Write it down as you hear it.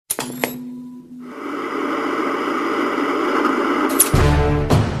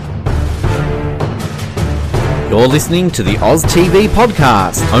You're listening to the Oz TV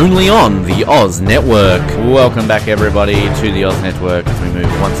podcast, only on the Oz Network. Welcome back, everybody, to the Oz Network as we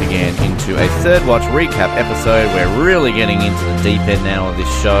move once again into a Third Watch recap episode. We're really getting into the deep end now of this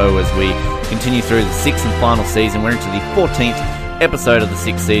show as we continue through the sixth and final season. We're into the 14th episode of the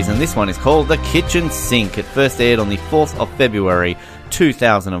sixth season. This one is called The Kitchen Sink. It first aired on the 4th of February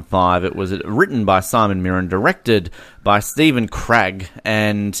 2005. It was written by Simon Mirren, directed by Stephen Cragg,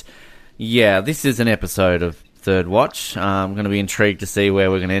 and yeah, this is an episode of Third Watch. I'm going to be intrigued to see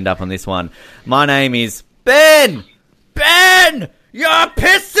where we're going to end up on this one. My name is Ben! Ben! You're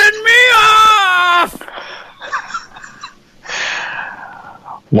pissing me off!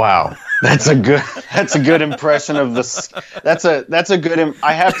 Wow. That's a good impression of the,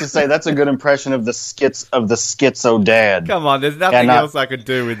 I have to say, that's a good impression of the schizo dad. Come on, there's nothing else I could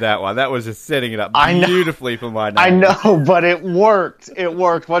do with that one. That was just setting it up beautifully for my name. I know, but it worked. It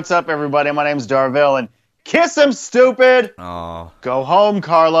worked. What's up, everybody? My name's Dorvell, and kiss him, stupid! Oh. Go home,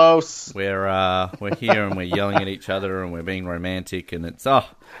 Carlos. We're here and we're yelling at each other and we're being romantic, and it's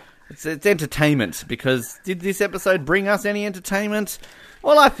entertainment, because did this episode bring us any entertainment?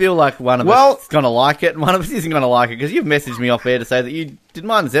 Well, I feel like one of us is going to like it and one of us isn't going to like it, because you've messaged me off air to say that you didn't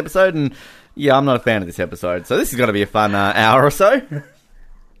mind this episode, and yeah, I'm not a fan of this episode. So this is going to be a fun hour or so.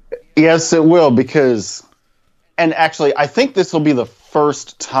 Yes, it will, because, and actually, I think this will be the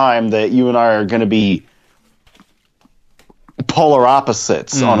first time that you and I are going to be polar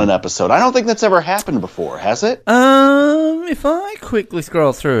opposites on an episode. I don't think that's ever happened before, has it? If I quickly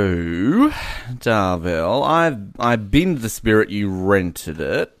scroll through, Darvell, I binned The Spirit, you rented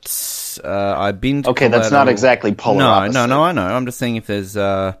it. I binned Okay, Collateral. That's not exactly polar opposite. No, I know. I'm just seeing if there's...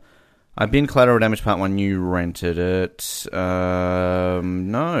 I binned Collateral Damage Part 1, you rented it.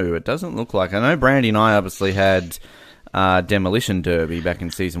 No, it doesn't look like... I know Brandy and I obviously had... Demolition Derby back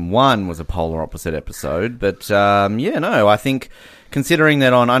in season 1 was a polar opposite episode, but I think considering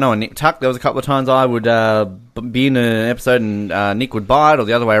that I know on Nick Tuck there was a couple of times I would be in an episode and Nick would buy it, or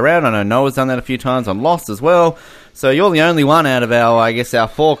the other way around. I know Noah's done that a few times on Lost as well, so you're the only one out of our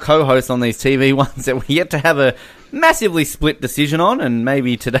 4 co-hosts on these TV ones that we yet to have a massively split decision on, and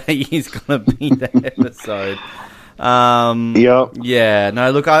maybe today is going to be that episode. Yep. Yeah,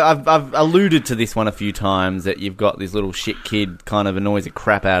 no, look, I've alluded to this one a few times, that you've got this little shit kid kind of annoys the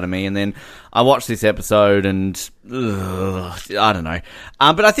crap out of me, and then I watched this episode and, I don't know.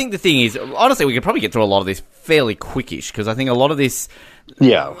 But I think the thing is, honestly, we could probably get through a lot of this fairly quickish, because I think a lot of this,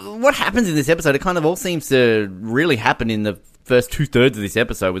 what happens in this episode, it kind of all seems to really happen in the first 2/3 of this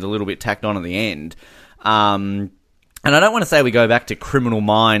episode with a little bit tacked on at the end. And I don't want to say we go back to Criminal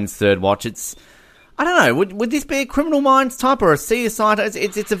Minds Third Watch. I don't know, would this be a Criminal Minds type or a CSI?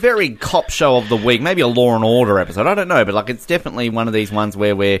 It's a very cop show of the week, maybe a Law and Order episode, I don't know, but it's definitely one of these ones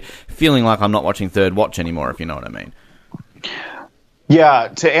where we're feeling like I'm not watching Third Watch anymore, if you know what I mean. Yeah,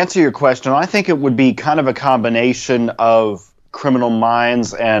 to answer your question, I think it would be kind of a combination of Criminal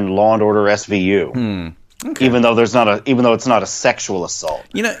Minds and Law and Order SVU. Okay. Even though it's not a sexual assault.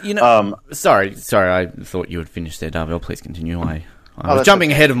 Sorry, I thought you had finished there, Darvell. Please continue. I was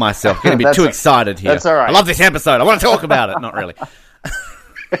jumping ahead of myself, getting a bit too excited here. That's all right. I love this episode. I want to talk about it. Not really.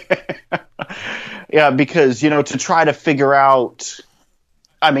 Yeah, because, to try to figure out...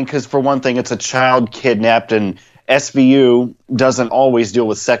 because for one thing, it's a child kidnapped, and SVU doesn't always deal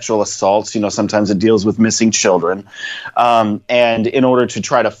with sexual assaults. Sometimes it deals with missing children. And in order to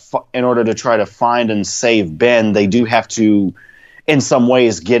try to find and save Ben, they do have to, in some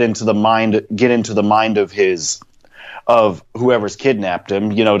ways, get into the mind of whoever's kidnapped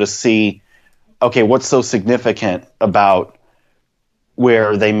him, to see, okay, what's so significant about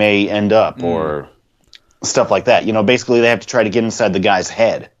where they may end up or stuff like that. Basically they have to try to get inside the guy's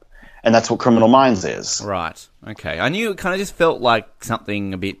head. And that's what Criminal Minds is. Right. Okay. I knew it kind of just felt like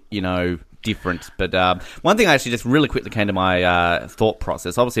something a bit, different. But one thing actually just really quickly came to my thought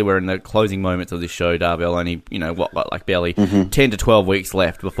process. Obviously, we're in the closing moments of this show, Darvell. Only, barely 10 to 12 weeks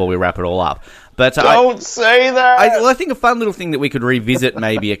left before we wrap it all up. But don't say that. I think a fun little thing that we could revisit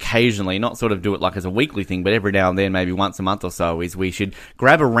maybe occasionally, not sort of do it like as a weekly thing, but every now and then, maybe once a month or so, is we should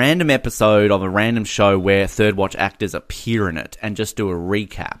grab a random episode of a random show where Third Watch actors appear in it and just do a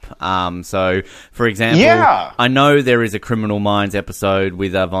recap. So, for example, I know there is a Criminal Minds episode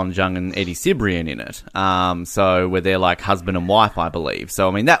with Von Jung and Eddie Cibrian in it. So where they're like husband and wife, I believe.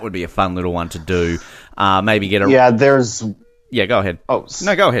 So, that would be a fun little one to do. Maybe get a... Yeah, there's... Yeah, go ahead.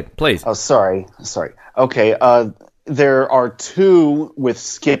 No, go ahead, please. Oh, sorry. Okay, there are 2 with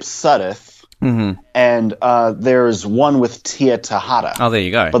Skip Sudduth. and there's one with Tia Tahada. Oh, there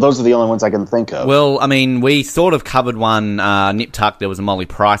you go. But those are the only ones I can think of. Well, I mean, we sort of covered one, Nip Tuck. There was a Molly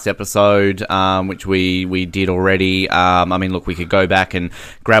Price episode, which we did already. I mean, look, we could go back and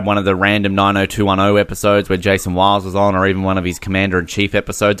grab one of the random 90210 episodes where Jason Wiles was on, or even one of his Commander-in-Chief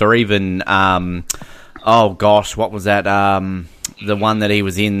episodes, or even, oh gosh, what was that? The one that he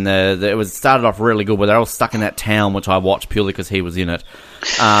was in, it was started off really good, where they're all stuck in that town, which I watched purely because he was in it.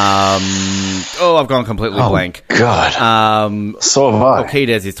 I've gone completely blank. God. So have I.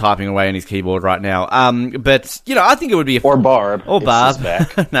 Kidez is typing away on his keyboard right now. But, I think it would be or Barb. Or Barb. She's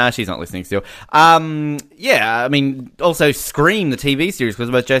back. Nah, she's not listening still. I mean, also Scream, the TV series,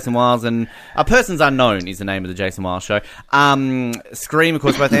 because both Jason Wiles and A Person's Unknown is the name of the Jason Wiles show. Scream, of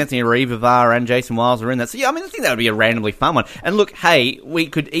course, both Anthony Revivar and Jason Wiles are in that. So, I mean, I think that would be a randomly fun one. And look, hey, we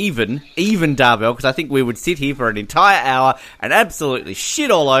could even Darvell, because I think we would sit here for an entire hour and absolutely shit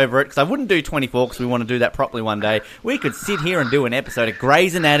all over it, because I wouldn't do 24 because we want to do that properly one day. We could sit here and do an episode of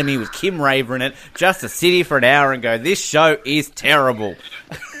Grey's Anatomy with Kim Raver in it, just to sit here for an hour and go, this show is terrible.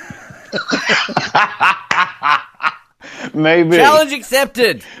 Maybe. Challenge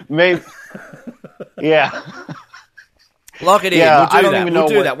accepted. Maybe. Yeah. Lock it in. Yeah, We'll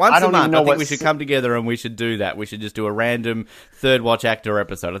do that once a month. I think we what... should come together and we should do that. We should just do a random third watch actor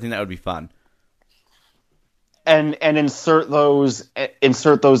episode. I think that would be fun. And insert those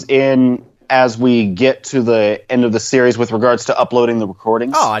in as we get to the end of the series with regards to uploading the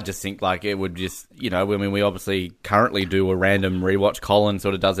recordings. Oh, I just think like it would just, I mean, we obviously currently do a random rewatch. Colin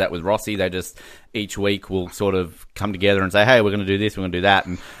sort of does that with Rossi. They just each week will sort of come together and say, hey, we're going to do this, we're going to do that.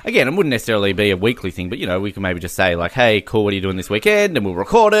 And again, it wouldn't necessarily be a weekly thing, but, we can maybe just say like, hey, cool, what are you doing this weekend? And we'll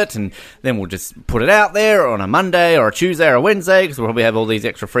record it, and then we'll just put it out there on a Monday or a Tuesday or a Wednesday, because we'll probably have all these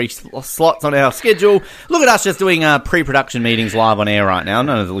extra free slots on our schedule. Look at us just doing pre-production meetings live on air right now.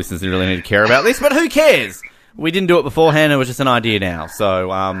 None of the listeners really need to care about this, but who cares? We didn't do it beforehand, it was just an idea now.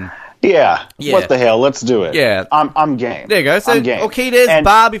 So, Yeah. What the hell? Let's do it. Yeah. I'm game. There you go. So, okay, there's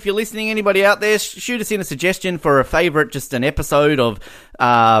Barb, if you're listening, anybody out there, shoot us in a suggestion for a favourite, just an episode of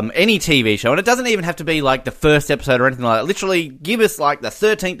any TV show. And it doesn't even have to be like the first episode or anything like that. Literally, give us like the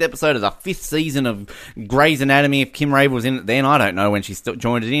 13th episode of the 5th season of Grey's Anatomy. If Kim Raver was in it then, I don't know when she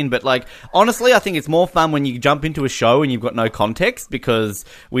joined it in. But like, honestly, I think it's more fun when you jump into a show and you've got no context, because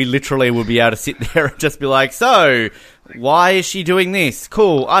we literally will be able to sit there and just be like, so... why is she doing this?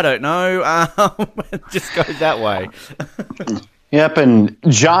 Cool, I don't know. It just goes that way. Yep, and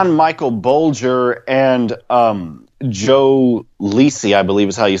John Michael Bolger and Joe Lisi, I believe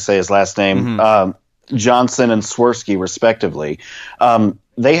is how you say his last name, Johnson and Swirsky, respectively.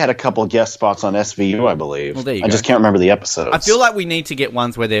 They had a couple guest spots on SVU, I believe. Well, there you go. Just can't remember the episodes. I feel like we need to get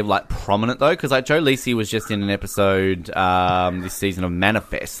ones where they're like prominent, though, because like Joe Lisi was just in an episode this season of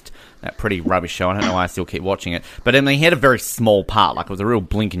Manifest. That pretty rubbish show. I don't know why I still keep watching it. But I mean, he had a very small part. Like, it was a real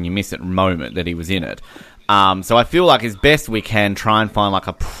blink and you miss it moment that he was in it. So I feel like as best we can try and find like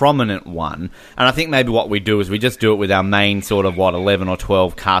a prominent one. And I think maybe what we do is we just do it with our main sort of, 11 or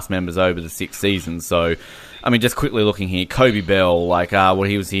 12 cast members over the 6 seasons. So, I mean, just quickly looking here, Kobe Bell, like,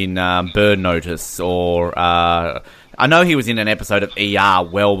 he was in Bird Notice, or... I know he was in an episode of ER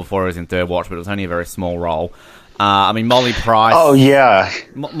well before he was in Third Watch, but it was only a very small role. I mean, Molly Price. Oh, yeah.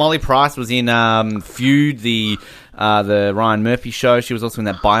 Molly Price was in Feud, the Ryan Murphy show. She was also in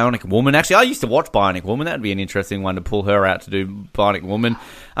that Bionic Woman. Actually, I used to watch Bionic Woman. That would be an interesting one to pull her out to do Bionic Woman.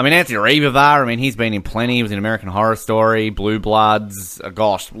 I mean, Anthony Revivar, I mean, he's been in plenty. He was in American Horror Story, Blue Bloods,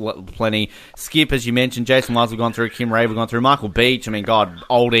 plenty. Skip, as you mentioned, Jason Wiles we've gone through, Kim Raver we've gone through, Michael Beach, I mean, God,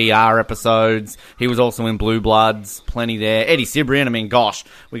 old ER episodes. He was also in Blue Bloods, plenty there. Eddie Cibrian, I mean, gosh,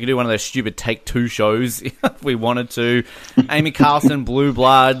 we could do one of those stupid Take-Two shows if we wanted to. Amy Carlson, Blue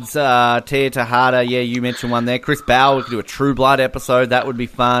Bloods, Tia Tahada, yeah, you mentioned one there. Chris Bauer, we could do a True Blood episode, that would be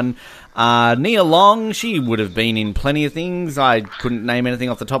fun. Nia Long, she would have been in plenty of things. I couldn't name anything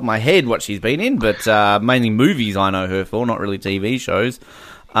off the top of my head what she's been in, but mainly movies I know her for, not really TV shows.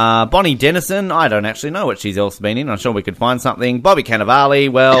 Bonnie Dennison, I don't actually know what she's else been in. I'm sure we could find something. Bobby Cannavale,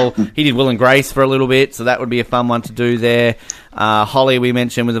 well, he did Will and Grace for a little bit, so that would be a fun one to do there. Holly, we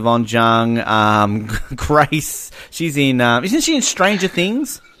mentioned with Yvonne Jung. Grace, she's in, isn't she in Stranger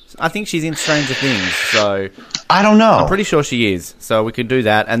Things? I think she's in Stranger Things, so... I don't know. I'm pretty sure she is, so we could do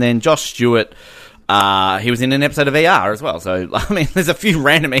that. And then Josh Stewart, he was in an episode of ER as well, so, I mean, there's a few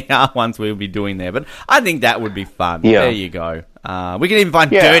random ER ones we'll be doing there, but I think that would be fun. Yeah. There you go. We can even find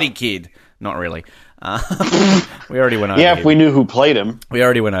Dirty Kid. Not really. We already went over Yeah, if him. we knew who played him. We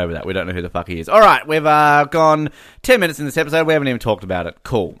already went over that. We don't know who the fuck he is. All right, we've gone 10 minutes in this episode. We haven't even talked about it.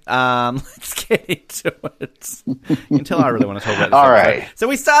 Cool. Let's get into it. You can tell I really want to talk about this All episode. right. So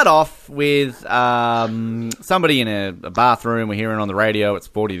we start off with somebody in a bathroom. We're hearing on the radio it's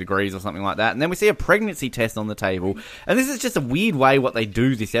 40 degrees or something like that. And then we see a pregnancy test on the table. And this is just a weird way what they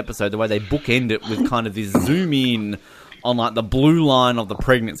do this episode, the way they bookend it with kind of this zoom in on like the blue line of the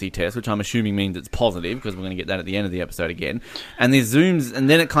pregnancy test, which I'm assuming means it's positive because we're going to get that at the end of the episode again. And there's zooms, and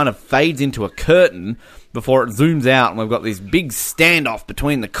then it kind of fades into a curtain before it zooms out, and we've got this big standoff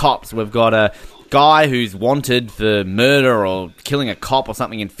between the cops. We've got a guy who's wanted for murder or killing a cop or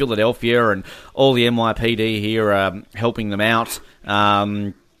something in Philadelphia, and all the NYPD here are helping them out.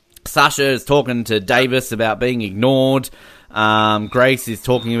 Sasha is talking to Davis about being ignored. Grace is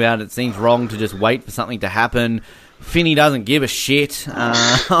talking about it seems wrong to just wait for something to happen. Finney doesn't give a shit.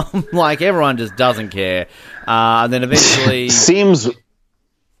 Like, everyone just doesn't care. And then eventually... Seems...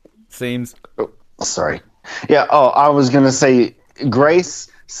 Oh, sorry. Yeah, I was going to say, Grace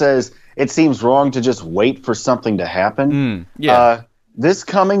says, it seems wrong to just wait for something to happen. Yeah. This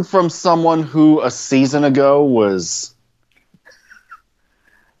coming from someone who a season ago was...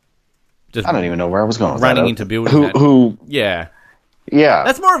 Just I don't even know where I was going with running that. into buildings. Who... Yeah. Yeah.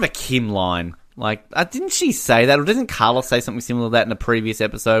 That's more of a Kim line. Like, didn't she say that? Or doesn't Carla say something similar to that in a previous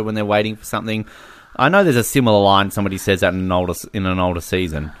episode when they're waiting for something? I know there's a similar line. Somebody says that in an older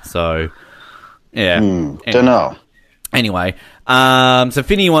season. So, yeah. Don't know. Anyway, so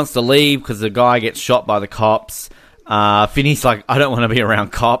Finney wants to leave because the guy gets shot by the cops. Finney's like, I don't want to be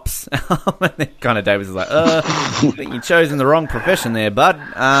around cops. And then kind of Davis is like, I think you've chosen the wrong profession there, bud.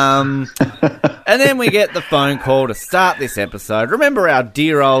 And then we get the phone call to start this episode. Remember our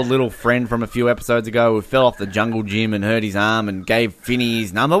dear old little friend from a few episodes ago who fell off the jungle gym and hurt his arm and gave Finney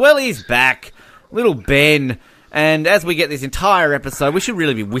his number? Well, he's back. Little Ben. And as we get this entire episode, we should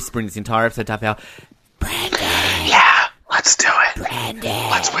really be whispering this entire episode to our Brandon. Yeah, let's do it. Brandon.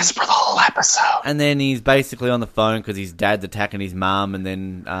 Let's whisper the whole episode. And then he's basically on the phone because his dad's attacking his mum, and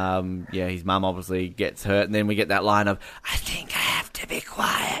then, his mum obviously gets hurt, and then we get that line of, I think I have to be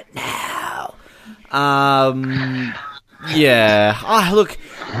quiet now. Yeah. Look,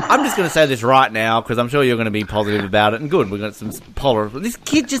 I'm just going to say this right now because I'm sure you're going to be positive about it, and good, we've got some polar... This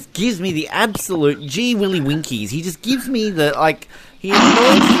kid just gives me the absolute Gee Willy Winkies. He just gives me the, he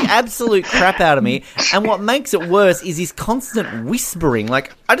annoys the absolute crap out of me, and what makes it worse is his constant whispering.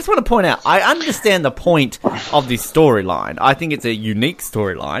 Like, I just want to point out, I understand the point of this storyline. I think it's a unique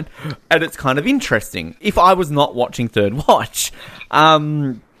storyline, and it's kind of interesting. If I was not watching Third Watch,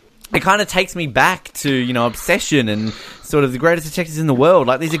 it kind of takes me back to, Obsession and sort of the greatest detectives in the world.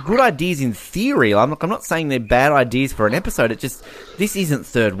 Like, these are good ideas in theory. I'm not saying they're bad ideas for an episode. It just, this isn't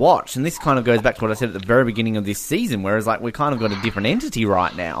Third Watch. And this kind of goes back to what I said at the very beginning of this season, whereas, we kind of got a different entity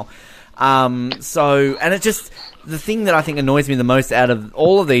right now. And it just, the thing that I think annoys me the most out of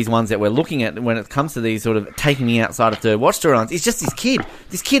all of these ones that we're looking at when it comes to these sort of taking me outside of Third Watch storylines is just this kid.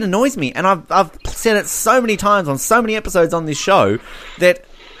 This kid annoys me. And I've said it so many times on so many episodes on this show that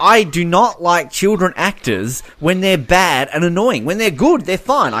I do not like children actors when they're bad and annoying. When they're good, they're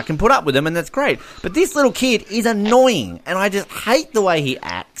fine. I can put up with them and that's great. But this little kid is annoying and I just hate the way he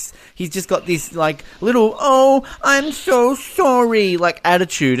acts. He's just got this, little, oh, I'm so sorry,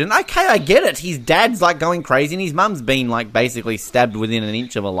 attitude. And okay, I get it. His dad's, going crazy and his mum's been, basically stabbed within an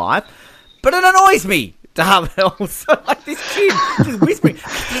inch of her life. But it annoys me. So, this kid just whispering, I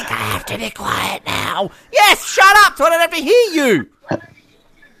think I have to be quiet now. Yes, shut up so I don't have to hear you.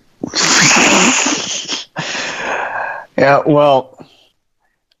 Yeah, well,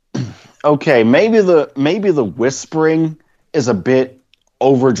 okay, maybe the whispering is a bit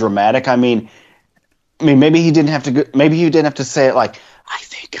over dramatic. I mean, maybe he didn't have to say it like, I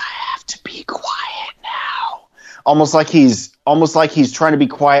think I have to be quiet now. Almost like he's trying to be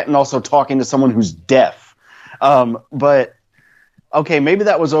quiet and also talking to someone who's deaf. But okay, maybe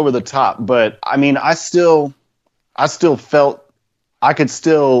that was over the top, but I mean, I still felt I could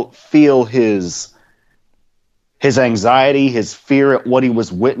still feel his anxiety, his fear at what he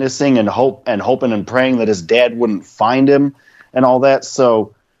was witnessing, and hoping and praying that his dad wouldn't find him and all that.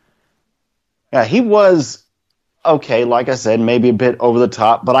 So, yeah, he was okay. Like I said, maybe a bit over the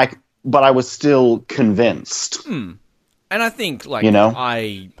top, but I was still convinced. And I think,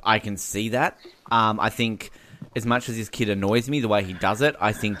 I can see that. I think as much as this kid annoys me, the way he does it,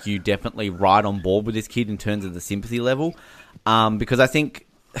 I think you definitely ride on board with this kid in terms of the sympathy level. Because I think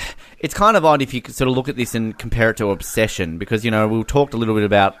it's kind of odd if you could sort of look at this and compare it to Obsession, because, you know, we talked a little bit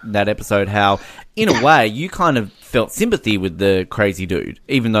about that episode, how, in a way, you kind of felt sympathy with the crazy dude,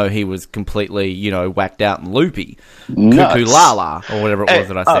 even though he was completely, you know, whacked out and loopy. Nuts. Cuckoo la-la, or whatever it was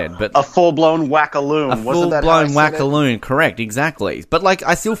that I said. But a full-blown whack-a-loon. A full-blown whack-a-loon, correct, exactly. But, like,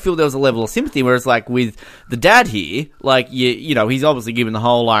 I still feel there was a level of sympathy, whereas, like, with the dad here, like, you know, he's obviously given the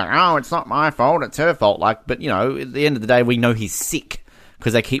whole, like, oh, it's not my fault, it's her fault. Like, but, you know, at the end of the day, we know he's sick,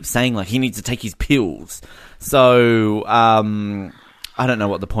 because they keep saying, like, he needs to take his pills. So, I don't know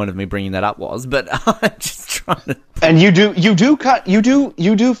what the point of me bringing that up was, but I'm just trying to. And you do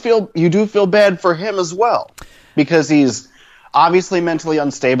feel bad for him as well, because he's obviously mentally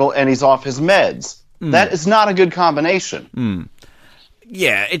unstable and he's off his meds. That is not a good combination.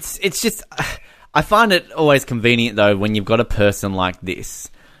 Yeah, it's just, I find it always convenient though when you've got a person like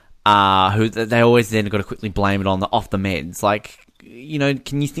this, who they always then got to quickly blame it on the off the meds, like. You know,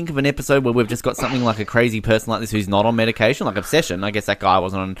 can you think of an episode where we've just got something like a crazy person like this who's not on medication, like Obsession? I guess that guy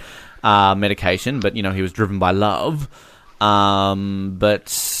wasn't on medication, but, you know, he was driven by love.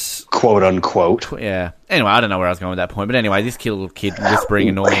 But... quote, unquote. Yeah. Anyway, I don't know where I was going with that point. But anyway, this little kid whispering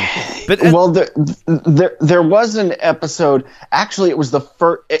annoying. But well, there was an episode... Actually, it was the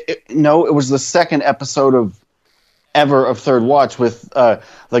first... it was the second episode of Third Watch with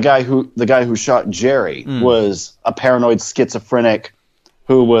the guy who shot Jerry was a paranoid schizophrenic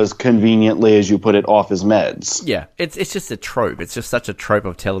who was conveniently, as you put it, off his meds. Yeah, it's just a trope. It's just such a trope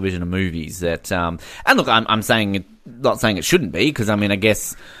of television and movies that and look, I'm saying it, not saying it shouldn't be, because I mean, I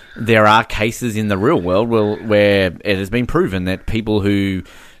guess there are cases in the real world where it has been proven that people who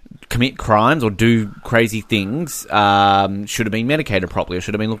commit crimes or do crazy things should have been medicated properly or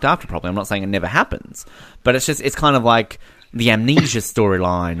should have been looked after properly. I'm not saying it never happens, but it's kind of like the amnesia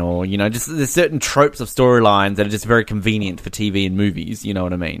storyline, or, you know, just there's certain tropes of storylines that are just very convenient for TV and movies, you know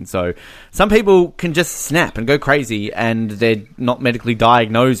what I mean? So some people can just snap and go crazy and they're not medically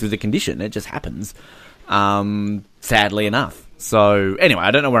diagnosed with a condition. It just happens, sadly enough. So, anyway, I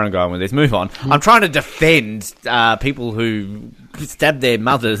don't know where I'm going with this. Move on. I'm trying to defend people who stab their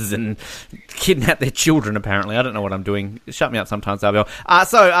mothers and kidnap their children, apparently. I don't know what I'm doing. Shut me up sometimes, Darvell.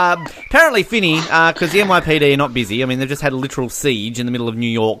 Apparently Finney, because the NYPD are not busy. I mean, they've just had a literal siege in the middle of New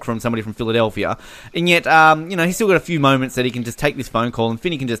York from somebody from Philadelphia. And yet, you know, he's still got a fefew moments that he can just take this phone call, and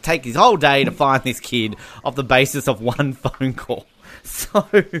Finney can just take his whole day to find this kid off the basis of one phone call. So,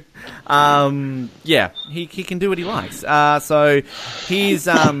 yeah, he can do what he likes. So he's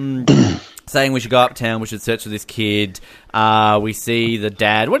saying we should go uptown, we should search for this kid. We see the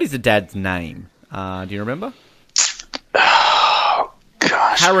dad. What is the dad's name? Do you remember? Oh,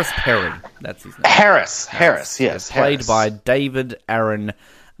 gosh. Harris Perry. That's his name. Harris, yes. Played by David Aaron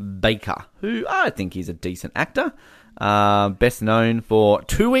Baker, who I think he's a decent actor. Best known for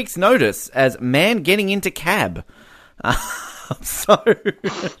 2 Weeks' Notice as Man Getting Into Cab. So,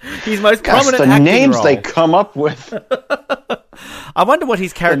 his most prominent acting names role. They come up with. I wonder what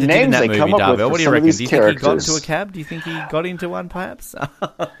his character did in that movie, Darvell. What do you reckon? Do you think he got into a cab? Do you think he got into one, perhaps?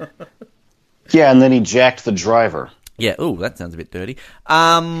 Yeah, and then he jacked the driver. Yeah. Ooh, that sounds a bit dirty.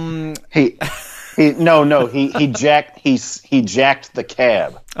 He jacked the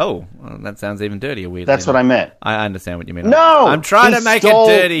cab. Oh, well, that sounds even dirtier. Weird. That's what I meant. I understand what you mean. No, I'm trying to make it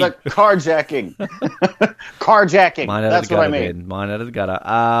dirty. The carjacking. Carjacking. That's what I mean. Mine out of the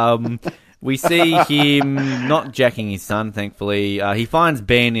gutter. We see him not jacking his son. Thankfully, he finds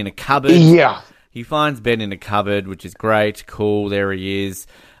Ben in a cupboard. Yeah. He finds Ben in a cupboard, which is great. Cool. There he is.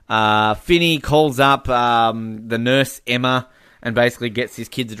 Finney calls up the nurse Emma and basically gets his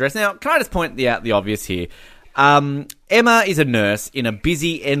kid's address. Now, can I just point out the obvious here? Emma is a nurse in a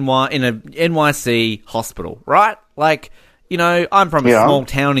busy NYC hospital, right? Like, you know, I'm from a small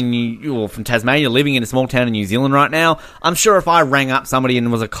town from Tasmania, living in a small town in New Zealand right now. I'm sure if I rang up somebody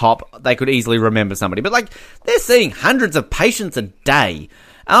and was a cop, they could easily remember somebody. But, like, they're seeing hundreds of patients a day.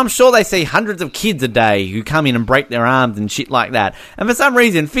 I'm sure they see hundreds of kids a day who come in and break their arms and shit like that. And for some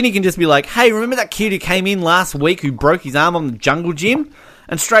reason, Finney can just be like, hey, remember that kid who came in last week who broke his arm on the jungle gym?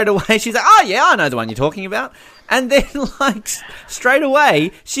 And straight away, she's like, oh, yeah, I know the one you're talking about. And then, like, straight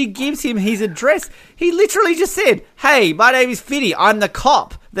away, she gives him his address. He literally just said, hey, my name is Finney. I'm the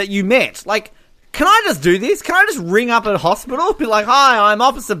cop that you met. Like, can I just do this? Can I just ring up a hospital? Be like, hi, I'm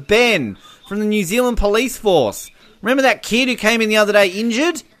Officer Ben from the New Zealand Police Force. Remember that kid who came in the other day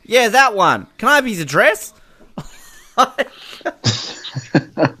injured? Yeah, that one. Can I have his address?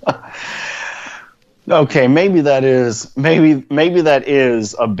 Okay, maybe that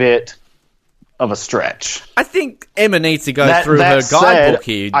is a bit of a stretch. I think Emma needs to go through her guidebook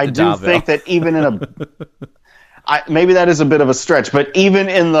here. I do think that even in maybe that is a bit of a stretch, but even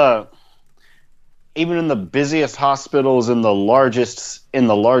in the busiest hospitals in the largest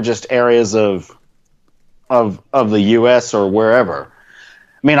areas of the U.S. or wherever,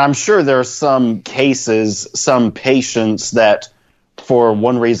 I mean, I'm sure there are some cases, some patients that, for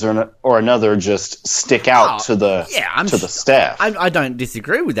one reason or another, just stick out to the staff. I don't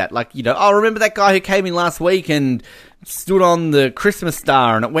disagree with that. Like, I remember that guy who came in last week and stood on the Christmas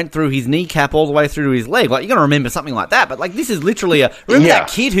star and it went through his kneecap all the way through to his leg. Like, you're going to remember something like that. But, like, this is literally remember that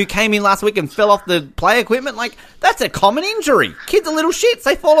kid who came in last week and fell off the play equipment? Like, that's a common injury. Kids are little shits.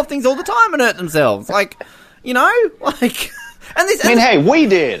 They fall off things all the time and hurt themselves. Like, like... hey, we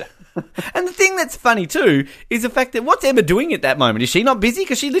did. And the thing that's funny, too, is the fact that what's Emma doing at that moment? Is she not busy?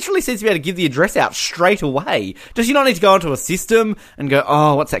 Because she literally seems to be able to give the address out straight away. Does she not need to go onto a system and go,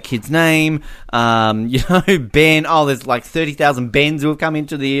 oh, what's that kid's name? Ben. Oh, there's like 30,000 Bens who have come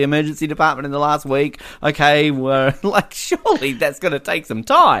into the emergency department in the last week. Okay, well, like, surely that's going to take some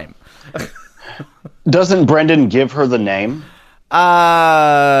time. Doesn't Brendan give her the name?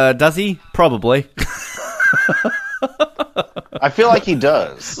 Does he? Probably. I feel like he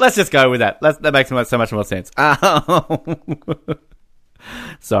does. Let's just go with that. That makes so much more sense.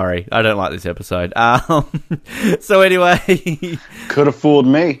 Sorry, I don't like this episode. So anyway... Could have fooled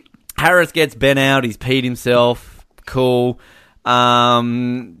me. Harris gets Ben out. He's peed himself. Cool.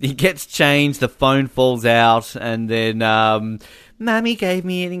 He gets changed. The phone falls out. And then... Mummy gave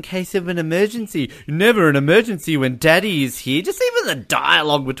me it in case of an emergency. Never an emergency when Daddy is here. Just even the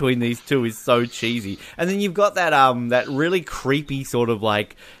dialogue between these two is so cheesy. And then you've got that really creepy sort of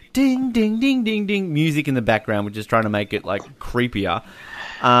like ding, ding, ding, ding, ding music in the background, which is trying to make it like creepier.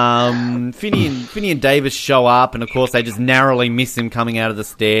 Finney and Davis show up, and of course they just narrowly miss him coming out of the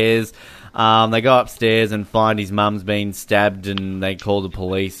stairs. They go upstairs and find his mum's been stabbed, and they call the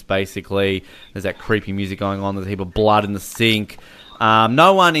police, basically. There's that creepy music going on. There's a heap of blood in the sink.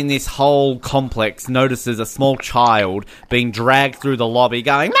 No one in this whole complex notices a small child being dragged through the lobby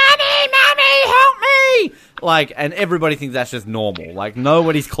going, Mommy, help me! Like, and everybody thinks that's just normal. Like,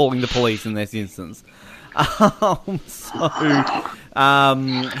 nobody's calling the police in this instance.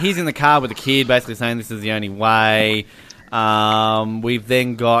 He's in the car with the kid, basically saying this is the only way. We've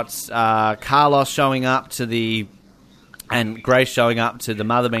then got Carlos showing up and Grace showing up to the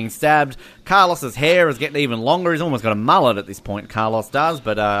mother being stabbed. Carlos's hair is getting even longer. He's almost got a mullet at this point, Carlos does,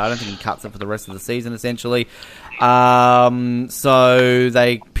 but I don't think he cuts it for the rest of the season, essentially. So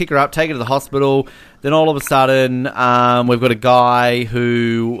they pick her up, take her to the hospital. Then all of a sudden, we've got a guy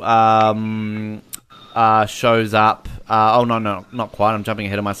who shows up. No, not quite. I'm jumping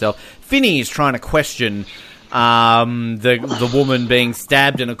ahead of myself. Finney is trying to question the woman being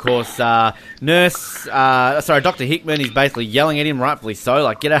stabbed, and of course, Dr. Hickman is basically yelling at him, rightfully so,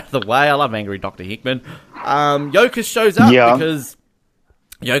 like, get out of the way. I love angry Dr. Hickman. Yokas shows up because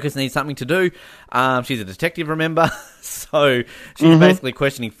Yokas needs something to do. She's a detective, remember? So she's basically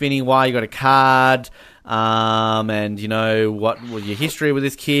questioning Finney, why you got a card, and, what was your history with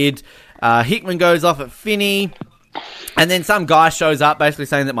this kid. Hickman goes off at Finney, and then some guy shows up basically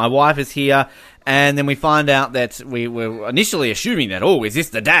saying that my wife is here. And then we find out that we were initially assuming that, is this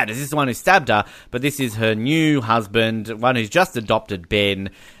the dad? Is this the one who stabbed her? But this is her new husband, one who's just adopted Ben.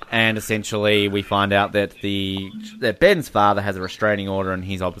 And essentially we find out that that Ben's father has a restraining order and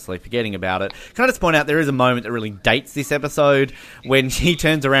he's obviously forgetting about it. Can I just point out there is a moment that really dates this episode when she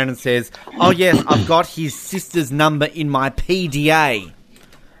turns around and says, oh yes, I've got his sister's number in my PDA.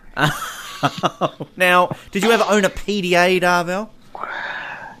 Now, did you ever own a PDA, Darvell?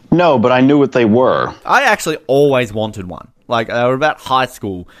 No, but I knew what they were. I actually always wanted one. Like, they were about high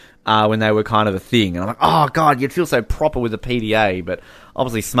school when they were kind of a thing. And I'm like, oh, God, you'd feel so proper with a PDA. But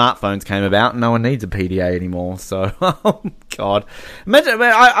obviously smartphones came about and no one needs a PDA anymore. So, oh, God. Imagine,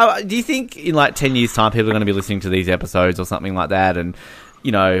 do you think in like 10 years' time people are going to be listening to these episodes or something like that and,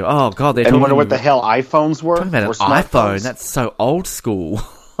 oh, God, they're talking... And wonder what the hell iPhones were? Talking about an iPhone, that's so old school.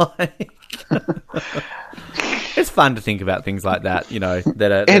 It's fun to think about things like that,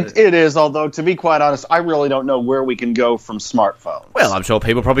 It is, although, to be quite honest, I really don't know where we can go from smartphones. Well, I'm sure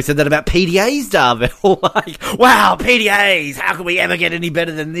people probably said that about PDAs, Darvell. Like, wow, PDAs, how can we ever get any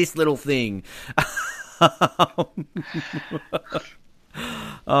better than this little thing?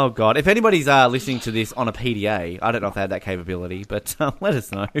 Oh, God. If anybody's listening to this on a PDA, I don't know if they had that capability, but let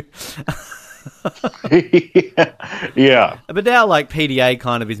us know. Yeah. But now, like, PDA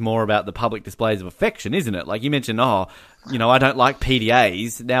kind of is more about the public displays of affection, isn't it? Like, you mentioned, I don't like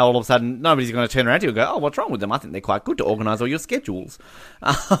PDAs. Now, all of a sudden, nobody's going to turn around to you and go, oh, what's wrong with them? I think they're quite good to organise all your schedules.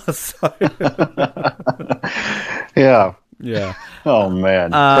 Yeah. Yeah. Oh,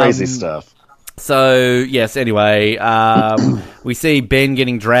 man. Crazy stuff. So, yes, anyway, we see Ben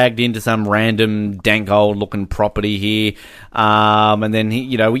getting dragged into some random dank old looking property here. And then,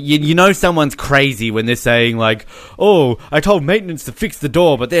 you know someone's crazy when they're saying, like, oh, I told maintenance to fix the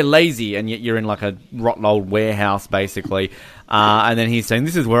door, but they're lazy. And yet you're in, like, a rotten old warehouse, basically. And then he's saying,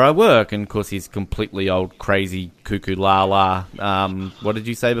 this is where I work. And, of course, he's completely old, crazy, cuckoo la-la. What did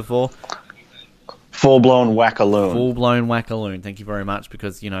you say before? Full-blown whack-a-loon. Full-blown whack-a-loon. Thank you very much,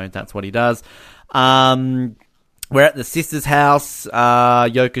 because, that's what he does. We're at the sister's house.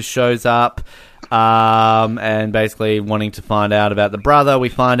 Yoka shows up, and basically wanting to find out about the brother. We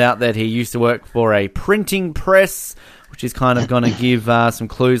find out that he used to work for a printing press, which is kind of going to give some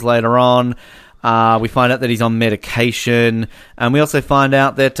clues later on. We find out that he's on medication, and we also find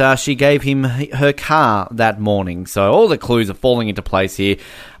out that she gave him her car that morning. So all the clues are falling into place here.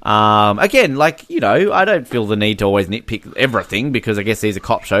 Again, I don't feel the need to always nitpick everything, because I guess these are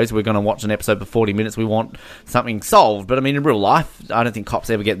cop shows. We're going to watch an episode for 40 minutes. We want something solved. But, I mean, in real life, I don't think cops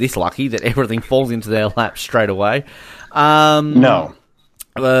ever get this lucky that everything falls into their lap straight away. No.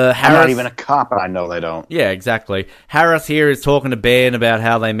 Harris, I'm not even a cop. I know they don't. Yeah, exactly. Harris here is talking to Ben about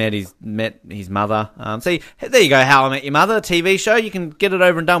how they met his mother. See, there you go, How I Met Your Mother, TV show. You can get it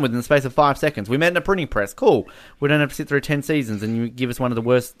over and done with in the space of 5 seconds. We met in a printing press. Cool. We don't have to sit through 10 seasons and you give us one of the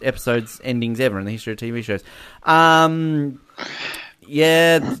worst episodes endings ever in the history of TV shows.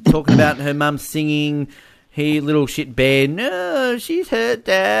 Yeah, talking about her mum singing. Little shit Ben. Oh, she's hurt,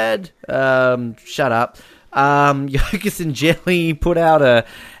 Dad. Shut up. Yokas and Jelly put out a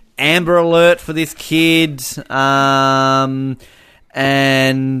Amber Alert for this kid. The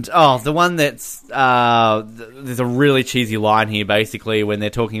one that's there's a really cheesy line here, basically, when they're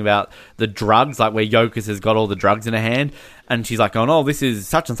talking about the drugs, like where Yokas has got all the drugs in her hand, and she's like, oh, this is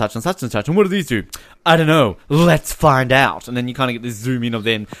such and such and such and such, and what do these do? I don't know. Let's find out. And then you kind of get this zoom in of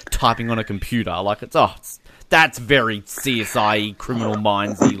them typing on a computer, like that's very CSI Criminal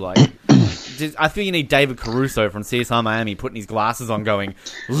Mindsy, like. I feel you need David Caruso from CSI Miami putting his glasses on going,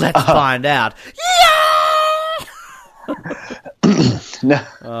 let's find out. Yeah! No.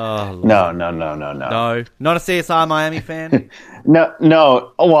 Oh, No. No, not a CSI Miami fan? No.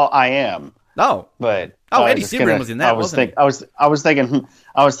 Oh, well, I am. Oh. But Eddie Cibrian was in that, wasn't he? I was thinking,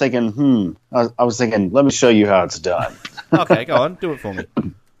 let me show you how it's done. Okay, go on. Do it for me.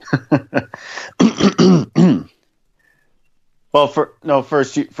 Well,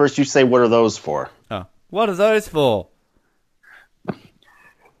 first you say, what are those for? Oh, what are those for?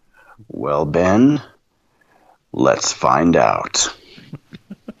 Well, Ben, let's find out.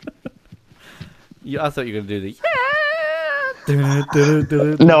 I thought you were going to do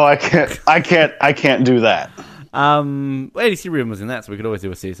the No, I can't do that. Eddie Cibrian was in that, so we could always do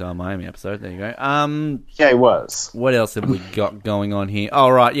a CSI Miami episode. There you go. Yeah, he was. What else have we got going on here? Oh,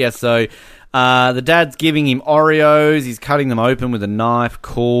 right, yeah, so the dad's giving him Oreos. He's cutting them open with a knife.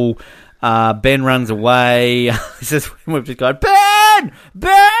 Cool. Ben runs away. He says, we've just gone, Ben!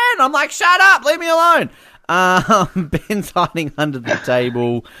 I'm like, shut up! Leave me alone! Ben's hiding under the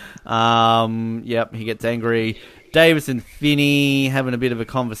table. Yep, he gets angry. Davis and Finney having a bit of a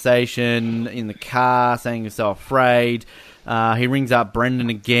conversation in the car, saying he's so afraid. He rings up Brendan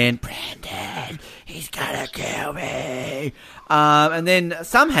again. Brendan, he's gonna kill me. And then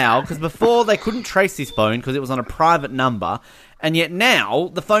somehow, because before they couldn't trace his phone because it was on a private number, and yet now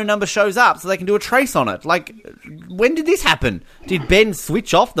the phone number shows up so they can do a trace on it. Like, when did this happen? Did Ben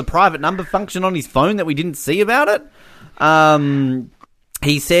switch off the private number function on his phone that we didn't see about it?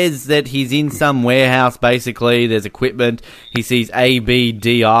 He says that he's in some warehouse, basically. There's equipment. He sees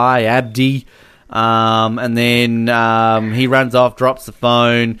ABDI, Abdi. And then he runs off, drops the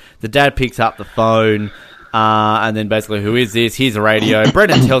phone. The dad picks up the phone. And then basically, who is this? Here's a radio.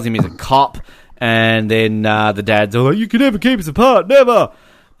 Brendan tells him he's a cop. And then the dad's all like, you can never keep us apart, never.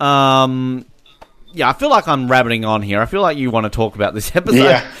 Yeah, I feel like I'm rabbiting on here. I feel like you want to talk about this episode.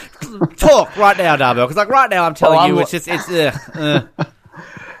 Yeah. Talk right now, Darby, because right now I'm telling you,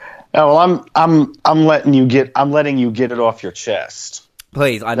 Oh, well, I'm letting you get it off your chest.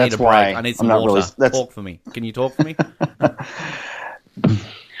 Please, I need a break. I need some water. Talk for me. Can you talk for me?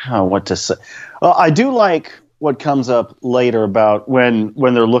 Oh, what to say? Well, I do like what comes up later about when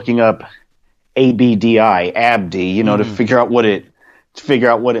they're looking up ABDI, Abdi, to figure out what it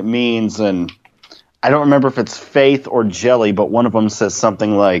means. And I don't remember if it's Faith or Jelly, but one of them says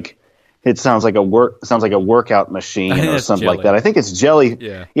something like, it sounds like a workout machine or something like that. I think it's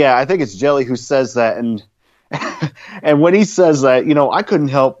Jelly. Yeah, I think it's Jelly who says that. And and when he says that, I couldn't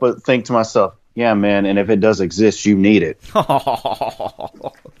help but think to myself, yeah, man, and if it does exist, you need it.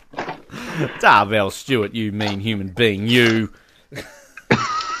 Darvell Stewart, you mean human being, you.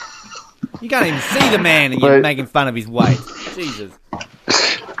 You can't even see the man, and you're making fun of his weight. Jesus.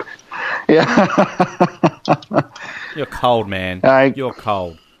 Yeah. You're cold, man. You're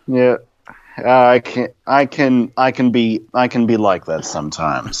cold. Yeah. I can be like that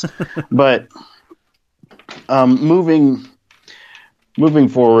sometimes. But moving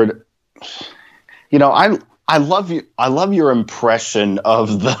forward, I love your impression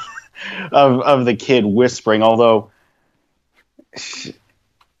of the kid whispering, although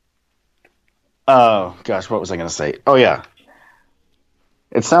oh gosh, what was I going to say? Oh yeah.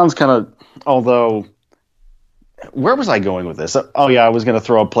 It sounds kind of, although, where was I going with this? Oh yeah, I was going to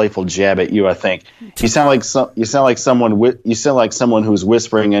throw a playful jab at you. I think you sound like someone who's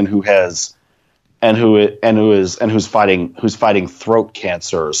whispering and who's fighting throat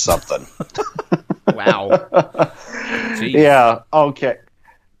cancer or something. Wow. Jeez. Yeah. Okay.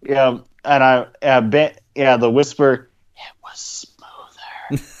 Yeah. And the whisper. It was smoother.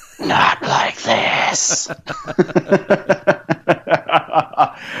 Not like this.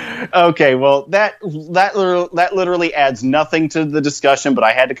 Okay, well, that literally adds nothing to the discussion, but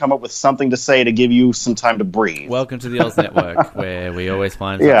I had to come up with something to say to give you some time to breathe. Welcome to the Oz Network, where we always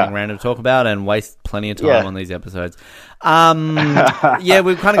find something random to talk about and waste plenty of time on these episodes. Yeah,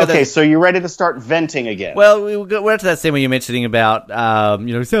 we've kind of got okay, so you're ready to start venting again. Well, we're to that scene where you're mentioning about,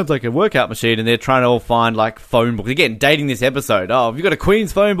 it sounds like a workout machine, and they're trying to all find, like, phone books. Again, dating this episode. Oh, have you got a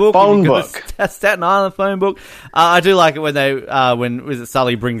Queen's phone book? Phone book. A Staten Island phone book? I do like it when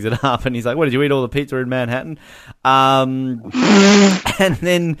Sully brings it up, and he's like, what, did you eat all the pizza in Manhattan? And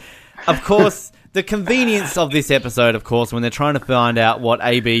then, of course, the convenience of this episode, of course, when they're trying to find out what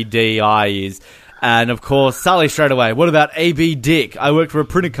ABDI is. And, of course, Sully straight away, what about A.B. Dick? I worked for a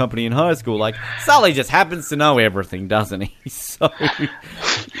printing company in high school. Like, Sully just happens to know everything, doesn't he? So,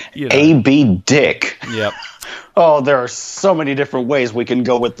 A.B. Dick. Yep. Oh, there are so many different ways we can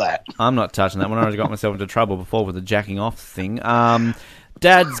go with that. I'm not touching that one. I already got myself into trouble before with the jacking off thing.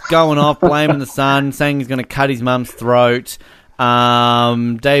 Dad's going off, blaming the son, saying he's going to cut his mum's throat.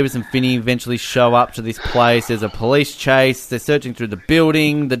 Davis and Finney eventually show up to this place. There's a police chase. They're searching through the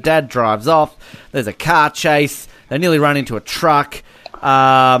building. The dad drives off. There's a car chase. They nearly run into a truck.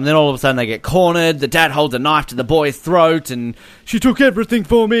 Then all of a sudden they get cornered. The dad holds a knife to the boy's throat, and she took everything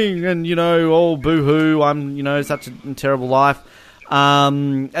for me. And, all boo-hoo. I'm, such a terrible life.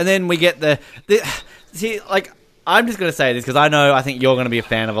 And then we get see, like, I'm just going to say this because I think you're going to be a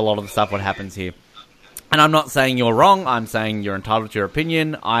fan of a lot of the stuff what happens here. And I'm not saying you're wrong. I'm saying you're entitled to your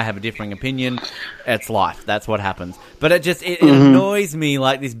opinion. I have a differing opinion. It's life. That's what happens. But it annoys me,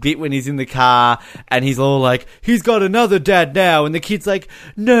 like, this bit when he's in the car and he's all like, he's got another dad now. And the kid's like,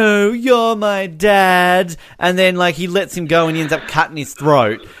 no, you're my dad. And then, like, he lets him go and he ends up cutting his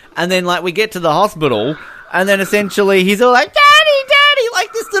throat. And then, like, we get to the hospital and then essentially he's all like, Daddy!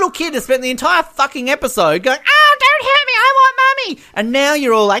 Like, this little kid has spent the entire fucking episode going, oh, don't hurt me, I want Mummy. And now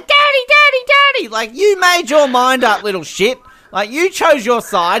you're all like, Daddy! Like, you made your mind up, little shit. Like, you chose your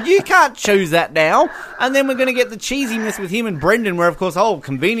side. You can't choose that now. And then we're going to get the cheesiness with him and Brendan, where, of course,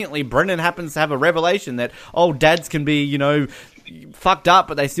 conveniently, Brendan happens to have a revelation that, dads can be, fucked up,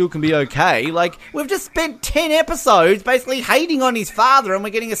 but they still can be okay. Like, we've just spent 10 episodes basically hating on his father, and we're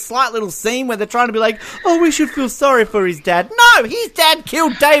getting a slight little scene where they're trying to be like, oh, we should feel sorry for his dad. No, his dad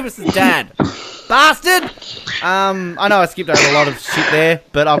killed Davis's dad. Bastard! I know I skipped over a lot of shit there,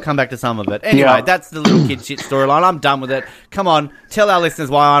 but I'll come back to some of it. Anyway, That's the little kid shit storyline. I'm done with it. Come on, tell our listeners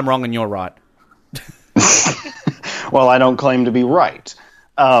why I'm wrong and you're right. Well, I don't claim to be right.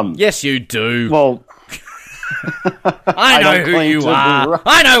 Yes, you do. Well, I know who you are. Right.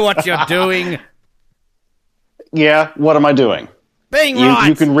 I know what you're doing. Yeah, what am I doing? Being right.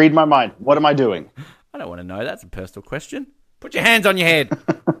 You can read my mind. What am I doing? I don't want to know. That's a personal question. Put your hands on your head.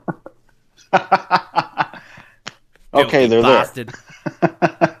 Okay, they're bastard.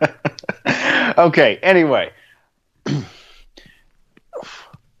 There. Okay, anyway.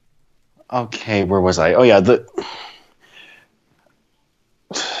 Okay, where was I? Oh yeah, the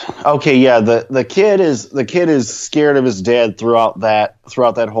kid is scared of his dad throughout that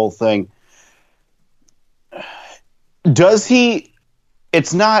whole thing. Does he?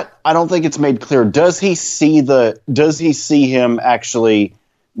 It's not. I don't think it's made clear. Does he see him actually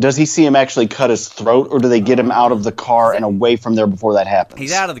cut his throat, or do they get him out of the car and away from there before that happens?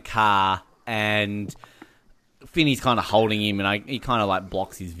 He's out of the car, and Finney's kind of holding him, and he kind of like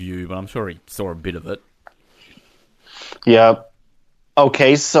blocks his view, but I'm sure he saw a bit of it. Yeah.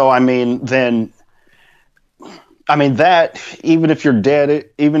 Okay, so that even if your dad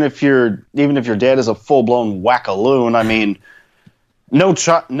is a full blown wackaloon, no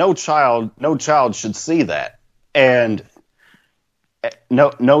child should see that. And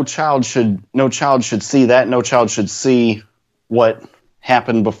no child should see that. No child should see what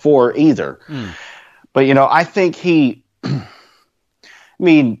happened before either. But I think I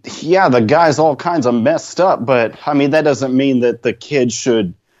mean, yeah, the guy's all kinds of messed up, but I mean that doesn't mean that the kid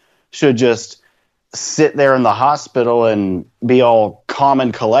should just sit there in the hospital and be all calm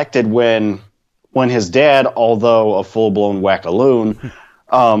and collected when his dad, although a full-blown whack-a-loon,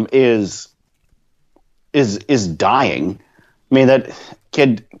 is dying. I mean, that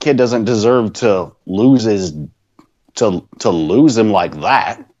kid doesn't deserve to lose him like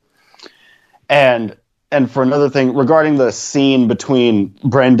that. And for another thing, regarding the scene between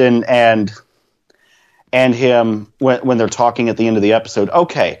Brendan and him when they're talking at the end of the episode,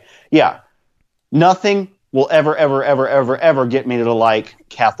 okay, yeah, nothing will ever get me to like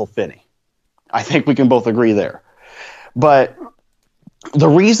Cathal Finney. I think we can both agree there. But the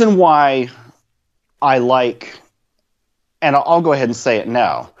reason why I like, and I'll go ahead and say it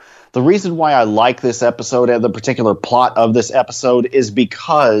now, the reason why I like this episode and the particular plot of this episode is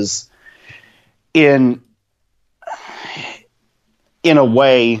because in a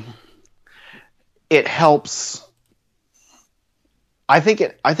way it helps. I think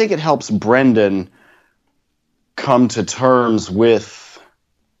it helps Brendan come to terms with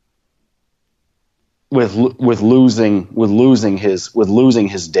losing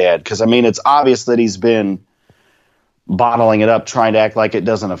his dad, because I mean it's obvious that he's been bottling it up, trying to act like it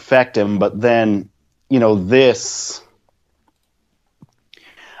doesn't affect him, but then this,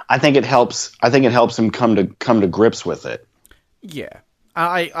 I think it helps him come to grips with it. Yeah,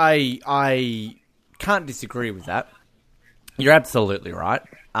 I can't disagree with that. You're absolutely right,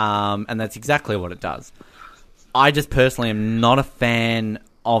 and that's exactly what it does. I just personally am not a fan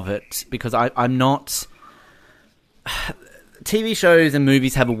of it because I'm not. TV shows and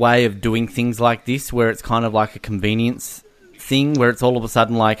movies have a way of doing things like this where it's kind of like a convenience thing, where it's all of a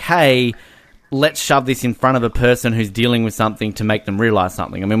sudden like, hey, let's shove this in front of a person who's dealing with something to make them realise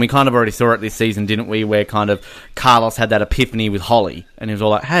something. I mean, we kind of already saw it this season, didn't we, where kind of Carlos had that epiphany with Holly, and he was all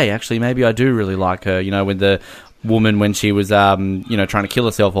like, hey, actually, maybe I do really like her, with the woman when she was, trying to kill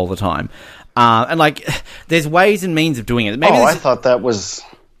herself all the time. And, like, there's ways and means of doing it. Maybe I thought that was...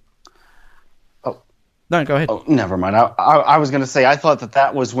 No, go ahead. Oh, never mind. I was going to say I thought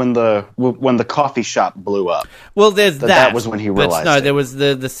that was when the coffee shop blew up. Well, there's that. That was when he realized. No, there was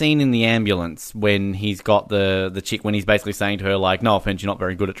the scene in the ambulance when he's got the chick, when he's basically saying to her like, "No offense, you're not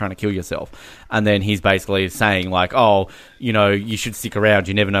very good at trying to kill yourself," and then he's basically saying like, "Oh, you should stick around.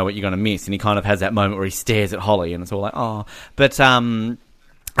 You never know what you're going to miss." And he kind of has that moment where he stares at Holly, and it's all like, "Oh," but I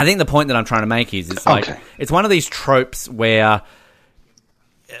think the point that I'm trying to make is it's like it's one of these tropes where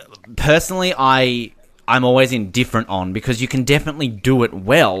personally I'm always indifferent on, because you can definitely do it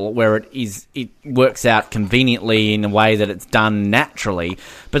well where it works out conveniently in a way that it's done naturally,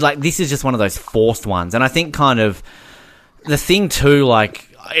 but like this is just one of those forced ones. And I think kind of the thing too, like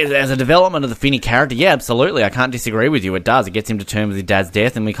as a development of the Finney character, yeah, absolutely, I can't disagree with you. It does. It gets him to terms with his dad's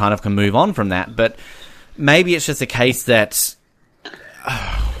death, and we kind of can move on from that. But maybe it's just a case that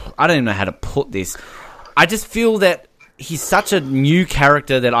I don't even know how to put this. I just feel that he's such a new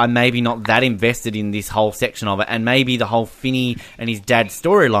character that I'm maybe not that invested in this whole section of it, and maybe the whole Finney and his dad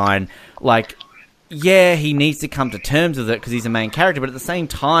storyline, like, yeah, he needs to come to terms with it because he's a main character, but at the same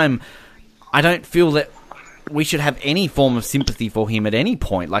time, I don't feel that we should have any form of sympathy for him at any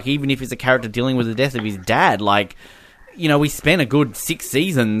point. Like, even if he's a character dealing with the death of his dad, like, we spent a good 5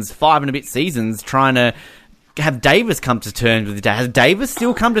 and a bit seasons trying to have Davis come to terms with the dad. Has Davis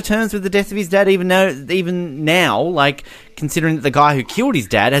still come to terms with the death of his dad even now, like, considering that the guy who killed his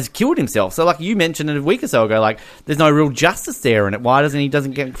dad has killed himself? So, like you mentioned a week or so ago, like, there's no real justice there in it. Why doesn't he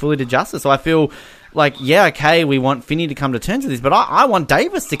get fully to justice? So I feel like, yeah, okay, we want Finney to come to terms with this, but I want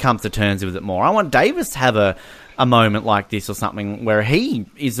Davis to come to terms with it more. I want Davis to have a moment like this or something where he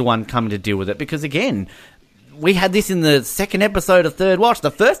is the one coming to deal with it, because, again, we had this in the second episode of Third Watch,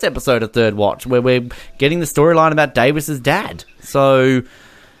 the first episode of Third Watch, where we're getting the storyline about Davis's dad. So,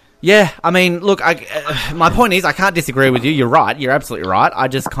 yeah, I mean, look, my point is, I can't disagree with you. You're right. You're absolutely right. I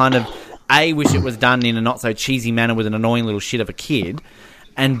just kind of, A, wish it was done in a not-so-cheesy manner with an annoying little shit of a kid,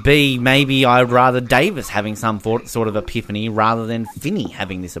 and B, maybe I'd rather Davis having some sort of epiphany rather than Finney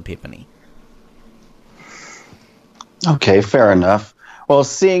having this epiphany. Okay, fair enough. Well,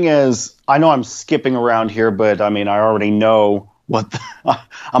 seeing as I know I'm skipping around here, but I mean, I already know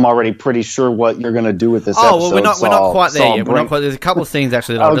I'm already pretty sure what you're going to do with this episode. Oh, well, we're not quite there yet. There's a couple of scenes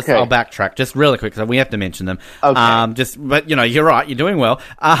actually that I'll backtrack just really quick because we have to mention them. Okay. But you're right, you're doing well.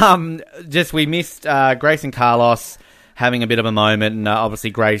 We missed Grace and Carlos. having a bit of a moment, and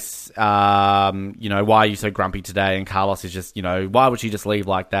obviously Grace, why are you so grumpy today? And Carlos is just, why would she just leave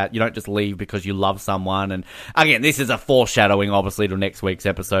like that? You don't just leave because you love someone. And again, this is a foreshadowing, obviously, to next week's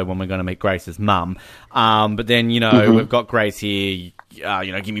episode when we're going to meet Grace's mum. But then, we've got Grace here,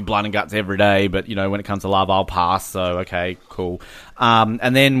 give me blood and guts every day, but, when it comes to love, I'll pass. So, okay, cool.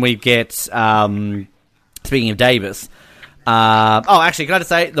 And then we get, speaking of Davis, actually, can I just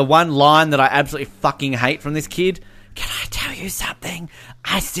say, the one line that I absolutely fucking hate from this kid, can I tell you something?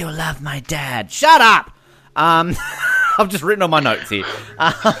 I still love my dad. Shut up! I've just written on my notes here.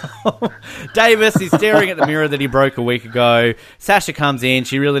 Davis is staring at the mirror that he broke a week ago. Sasha comes in.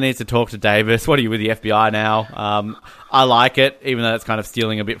 She really needs to talk to Davis. What are you, with the FBI now? I like it, even though it's kind of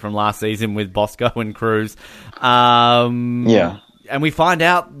stealing a bit from last season with Bosco and Cruz. Yeah. And we find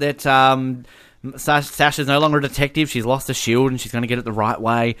out that Sasha's no longer a detective. She's lost a shield, and she's going to get it the right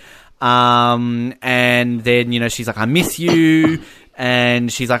way. And then, she's like, I miss you.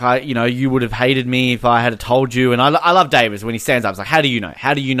 And she's like, you would have hated me if I had told you. And I love Davis when he stands up. It's like, how do you know?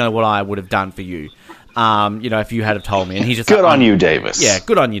 How do you know what I would have done for you? If you had have told me. And he's just good on you, Davis. Yeah,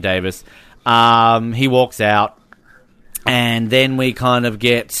 good on you, Davis. He walks out, and then we kind of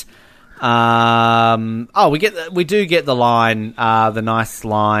get, we do get the line, the nice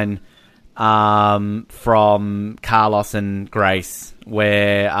line, from Carlos and Grace,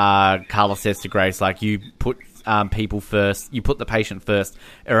 where Carlos says to Grace, like, you put people first, you put the patient first.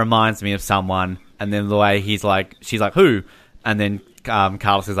 It reminds me of someone. And then the way she's like, who? And then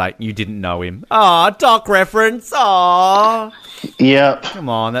Carlos is like, you didn't know him. Aw, Doc reference. Aw. Yep. Come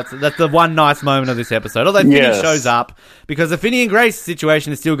on, that's the one nice moment of this episode. Although Finney shows up, because the Finney and Grace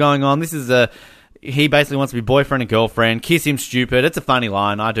situation is still going on. This is he basically wants to be boyfriend and girlfriend. Kiss him, stupid. It's a funny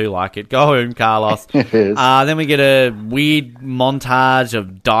line. I do like it. Go home, Carlos. It is. Then we get a weird montage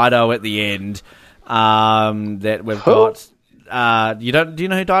of Dido at the end. That we've got. Do you know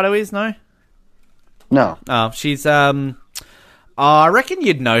who Dido is? No. No. Oh, she's I reckon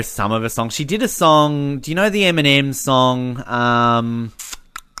you'd know some of her songs. She did a song. Do you know the Eminem song?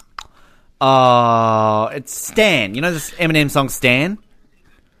 It's Stan. You know this Eminem song, Stan?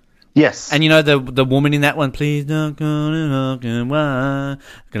 Yes. And you know the woman in that one, please don't go to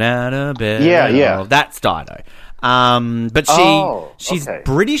get out of bed. Yeah. That's Dido. But she's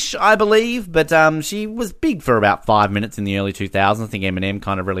British, I believe, but she was big for about 5 minutes in the early 2000s. I think Eminem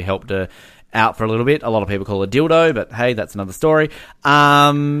kind of really helped her out for a little bit. A lot of people call her dildo, but hey, that's another story.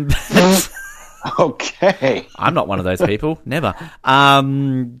 Okay. I'm not one of those people. Never.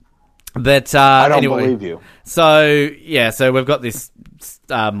 But I don't anyway, believe you. So we've got this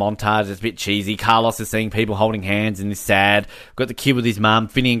montage. It's a bit cheesy. Carlos is seeing people holding hands and is sad. We've got the kid with his mum,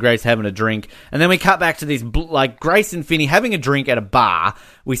 Finney and Grace having a drink, and then we cut back to this Grace and Finney having a drink at a bar.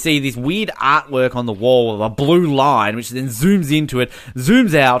 We see this weird artwork on the wall with a blue line, which then zooms into it,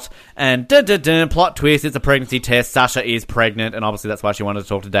 zooms out, and plot twist, it's a pregnancy test. Sasha is pregnant, and obviously that's why she wanted to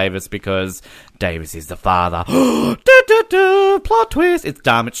talk to Davis, because Davis is the father. Plot twist. It's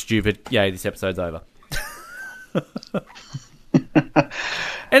dumb, it's stupid. Yay, this episode's over.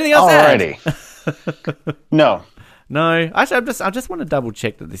 Anything else? Alrighty. No. Actually, I just want to double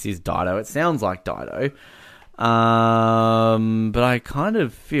check that this is Dido. It sounds like Dido, but I kind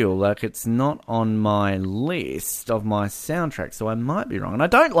of feel like it's not on my list of my soundtrack, so I might be wrong. And I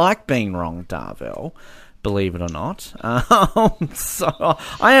don't like being wrong, Darvell, believe it or not. So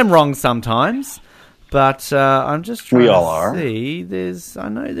I am wrong sometimes. But I'm just trying to see. I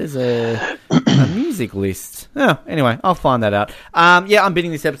know there's a music list. Oh, anyway, I'll find that out. I'm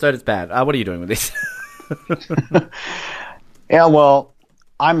bidding this episode. It's bad. What are you doing with this? Yeah, well,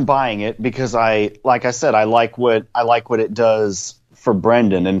 I'm buying it because like I said, I like what it does for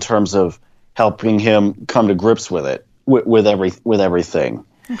Brendan in terms of helping him come to grips with it, with everything.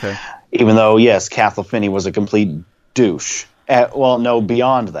 Okay. Even though, yes, Cathal Finney was a complete douche.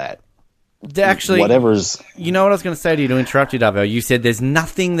 Beyond that. Actually, whatever's. You know what I was going to say to you to interrupt you, Darvell? You said there's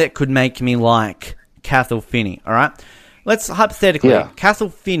nothing that could make me like Cathal Finney. All right, let's hypothetically, Cathal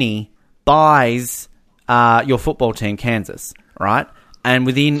Finney buys your football team, Kansas. All right, and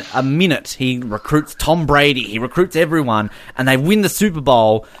within a minute, he recruits Tom Brady. He recruits everyone, and they win the Super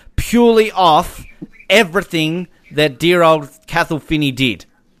Bowl purely off everything that dear old Cathal Finney did.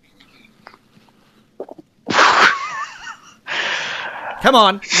 Come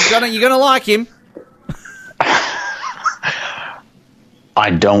on, you're gonna like him. I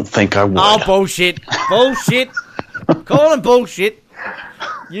don't think I would. Oh, bullshit. Call him bullshit.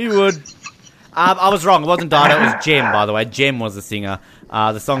 You would. I was wrong. It wasn't Dido. It was Jem, by the way. Jem was the singer.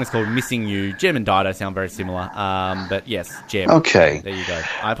 The song is called Missing You. Jem and Dido sound very similar. But yes, Jem. Okay. There you go.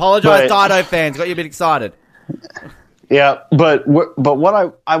 I apologise, Dido fans. Got you a bit excited. Yeah, but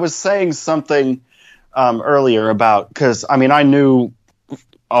what I was saying something earlier about, because I mean I knew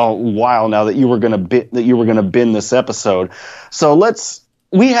a while now that you were gonna bin this episode, so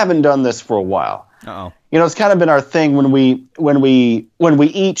we haven't done this for a while. Uh-oh. You know, it's kind of been our thing when we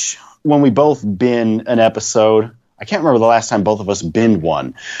both bin an episode. I can't remember the last time both of us binned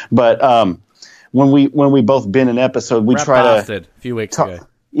one, but when we both bin an episode, we try to a few weeks ago.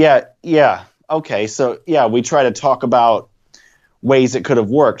 Yeah. Okay, so yeah, we try to talk about ways it could have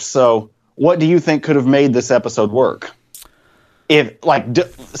worked. So, what do you think could have made this episode work? If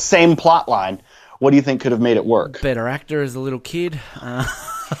same plot line, what do you think could have made it work? Better actor as a little kid.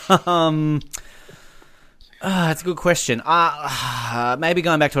 That's a good question. Maybe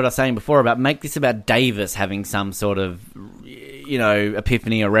going back to what I was saying before about make this about Davis having some sort of,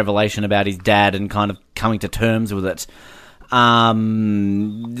 epiphany or revelation about his dad and kind of coming to terms with it. I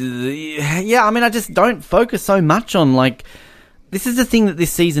just don't focus so much on, this is the thing that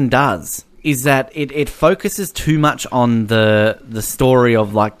this season does, is that it focuses too much on the story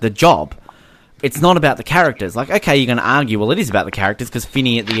of, the job. It's not about the characters. Okay, you're going to argue, well, it is about the characters because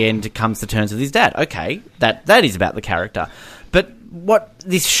Finney at the end comes to terms with his dad. Okay, that is about the character. But what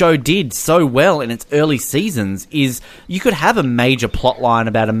this show did so well in its early seasons is you could have a major plot line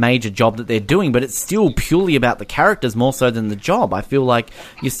about a major job that they're doing, but it's still purely about the characters more so than the job. I feel like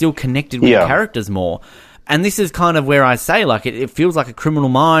you're still connected with the characters more. And this is kind of where I say, it feels like a Criminal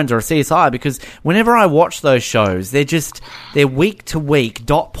Minds or a CSI, because whenever I watch those shows, they're week to week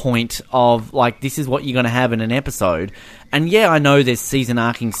dot point of, this is what you're going to have in an episode. And yeah, I know there's season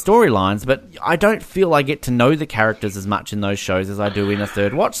arcing storylines, but I don't feel I get to know the characters as much in those shows as I do in a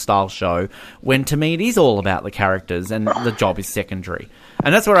Third Watch style show, when to me it is all about the characters and the job is secondary.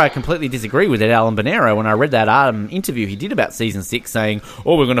 And that's where I completely disagree with Ed Alan Bonero when I read that interview he did about Season 6 saying,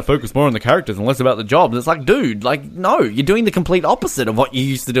 we're going to focus more on the characters and less about the job. And it's dude, no, you're doing the complete opposite of what you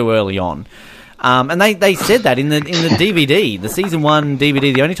used to do early on. And they said that in the DVD, the Season 1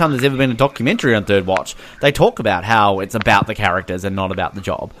 DVD, the only time there's ever been a documentary on Third Watch, they talk about how it's about the characters and not about the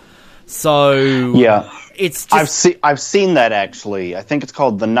job. So yeah, it's just, I've seen that actually. I think it's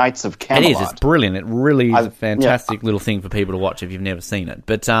called The Knights of Camelot. It is. It's brilliant. It really is a fantastic little thing for people to watch if you've never seen it.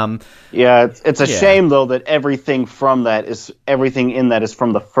 But it's a shame though that everything in that is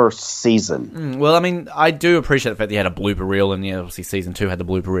from the first season. Well, I mean, I do appreciate the fact that you had a blooper reel, and obviously season 2 had the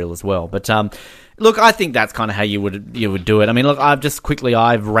blooper reel as well. But look, I think that's kind of how you would do it. I mean, look,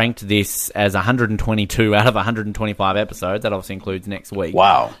 I've ranked this as 122 out of 125 episodes. That obviously includes next week.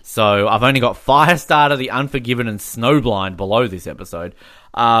 Wow. So I've only got Firestarter, The Unforgiven, and Snowblind below this episode.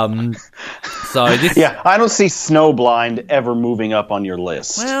 So this... Yeah, I don't see Snowblind ever moving up on your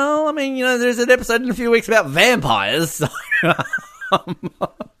list. Well, I mean, there's an episode in a few weeks about vampires, so...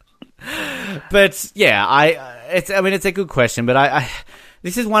 But, yeah, it's a good question, but I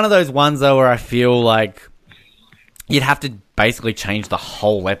this is one of those ones, though, where I feel like you'd have to basically change the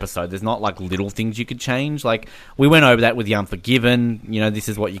whole episode. There's not, little things you could change. We went over that with The Unforgiven. This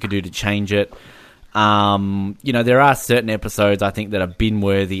is what you could do to change it. There are certain episodes, I think, that are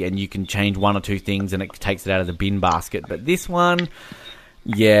bin-worthy, and you can change one or two things, and it takes it out of the bin basket. But this one,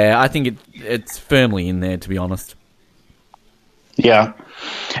 yeah, I think it's firmly in there, to be honest. Yeah,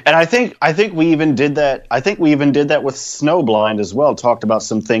 and I think we even did that. I think we even did that with Snowblind as well. Talked about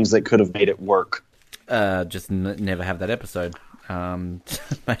some things that could have made it work. Just never have that episode.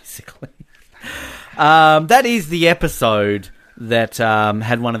 Basically, that is the episode that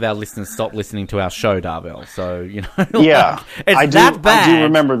had one of our listeners stop listening to our show, Darvell. So yeah, it's that bad. I do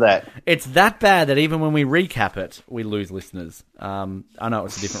remember that. It's that bad that even when we recap it, we lose listeners. I know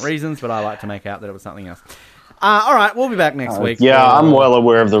it's for different reasons, but I like to make out that it was something else. All right, we'll be back next week. Yeah, I'm well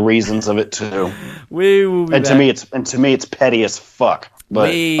aware of the reasons of it too. We will be back. To me, it's petty as fuck. But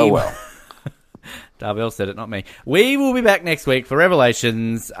oh well. Darvell said it, not me. We will be back next week for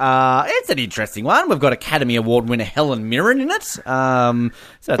Revelations. It's an interesting one. We've got Academy Award winner Helen Mirren in it. So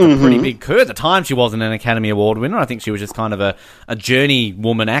that's a pretty big coup. At the time, she wasn't an Academy Award winner. I think she was just kind of a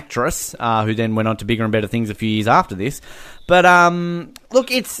journeywoman actress who then went on to bigger and better things a few years after this. But look,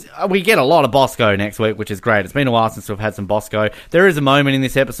 we get a lot of Bosco next week, which is great. It's been a while since we've had some Bosco. There is a moment in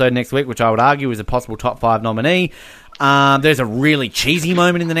this episode next week, which I would argue is a possible top 5 nominee. There's a really cheesy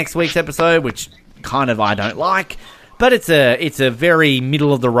moment in the next week's episode, which kind of I don't like. But it's a very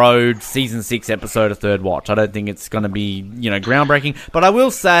middle of the road season 6 episode of Third Watch. I don't think it's going to be groundbreaking. But I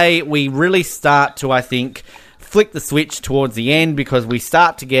will say we really start to, I think, flick the switch towards the end because we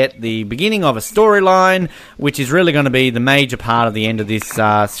start to get the beginning of a storyline, which is really going to be the major part of the end of this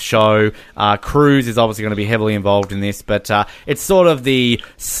show. Cruz is obviously going to be heavily involved in this, but it's sort of the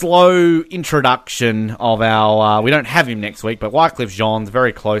slow introduction of our... we don't have him next week, but Wycliffe Jean's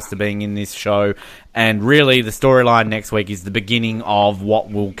very close to being in this show. And really, the storyline next week is the beginning of what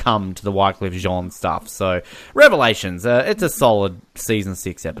will come to the Wycliffe Jean stuff. So, Revelations. It's a solid Season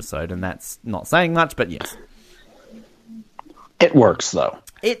 6 episode, and that's not saying much, but yes. It works, though.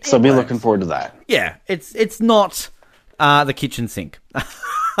 So be looking forward to that. Yeah, it's not the kitchen sink.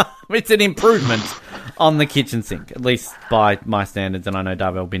 It's an improvement on the kitchen sink, at least by my standards, and I know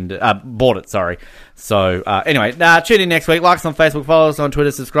Dorvell Ben bought it, sorry. So, anyway, tune in next week. Like us on Facebook, follow us on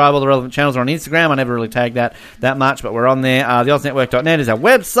Twitter, subscribe. All the relevant channels are on Instagram. I never really tag that much, but we're on there. TheOzNetwork.net is our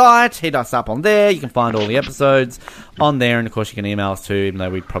website. Hit us up on there. You can find all the episodes on there, and of course you can email us too, even though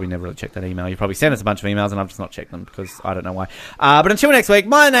we probably never really check that email. You probably send us a bunch of emails, and I've just not checked them because I don't know why. But until next week,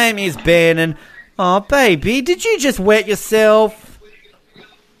 my name is Ben, and... oh, baby, did you just wet yourself?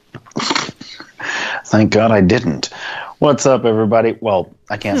 Thank God I didn't. What's up, everybody? Well,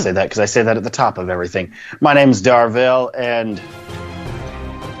 I can't say that because I say that at the top of everything. My name's Dorvell, and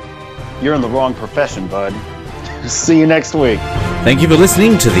you're in the wrong profession, bud. See you next week. Thank you for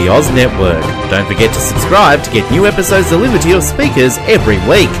listening to the Oz Network. Don't forget to subscribe to get new episodes delivered to your speakers every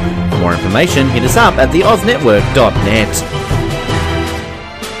week. For more information, hit us up at theoznetwork.net.